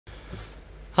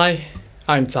Hi,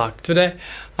 I'm Tak. Today,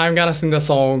 I'm gonna sing the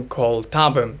song called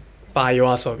Tabun by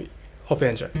YOASOBI. Hope you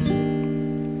enjoy.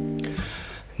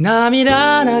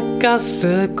 涙流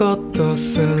すこと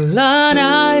すら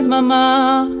ないま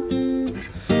ま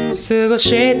過ご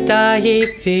した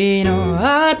日々の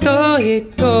あと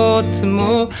一つ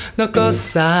も残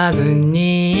さず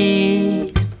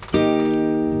に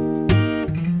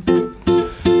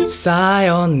さ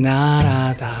よな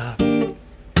らだ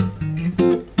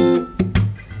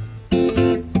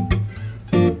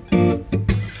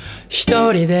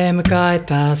一人で迎え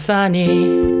た朝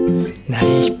に鳴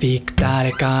り響く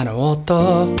誰かの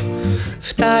音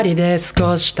二人で過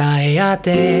ごした部屋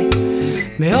で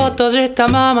目を閉じた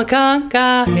まま考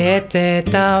えて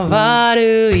た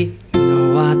悪い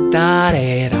のは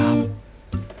誰だ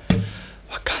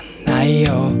わかんない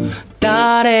よ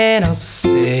誰の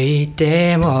せい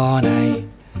でもない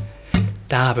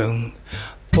多分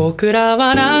僕ら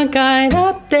は何回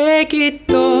だってきっ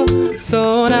と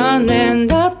そう何年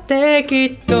だってき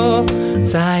っと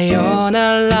さよ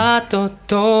ならと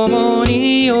共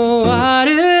に終わ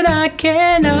るだ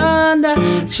けなんだ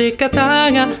仕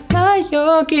方がない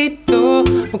よきっと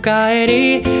おかえ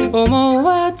り思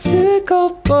わずこ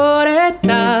ぼれ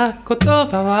た言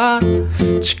葉は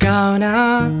違う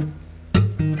な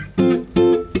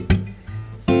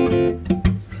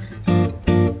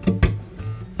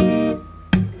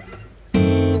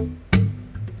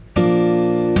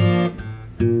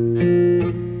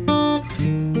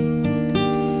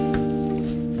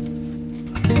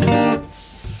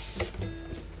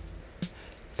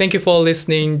Thank you for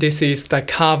listening. This is the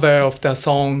cover of the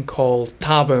song called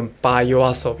Tabun by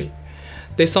YOASOBI.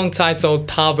 The song title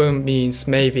Tabun means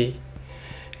maybe.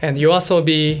 And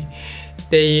YOASOBI,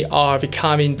 they are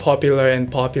becoming popular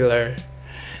and popular.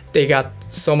 They got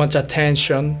so much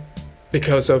attention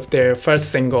because of their first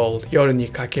single, Yoru ni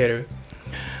Kakeru.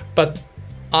 But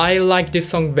I like this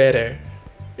song better.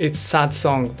 It's a sad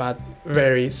song, but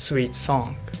very sweet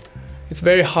song. It's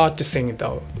very hard to sing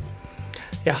though.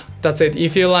 Yeah, that's it.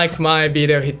 If you like my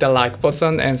video, hit the like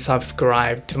button and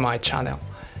subscribe to my channel.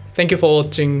 Thank you for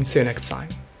watching. See you next time.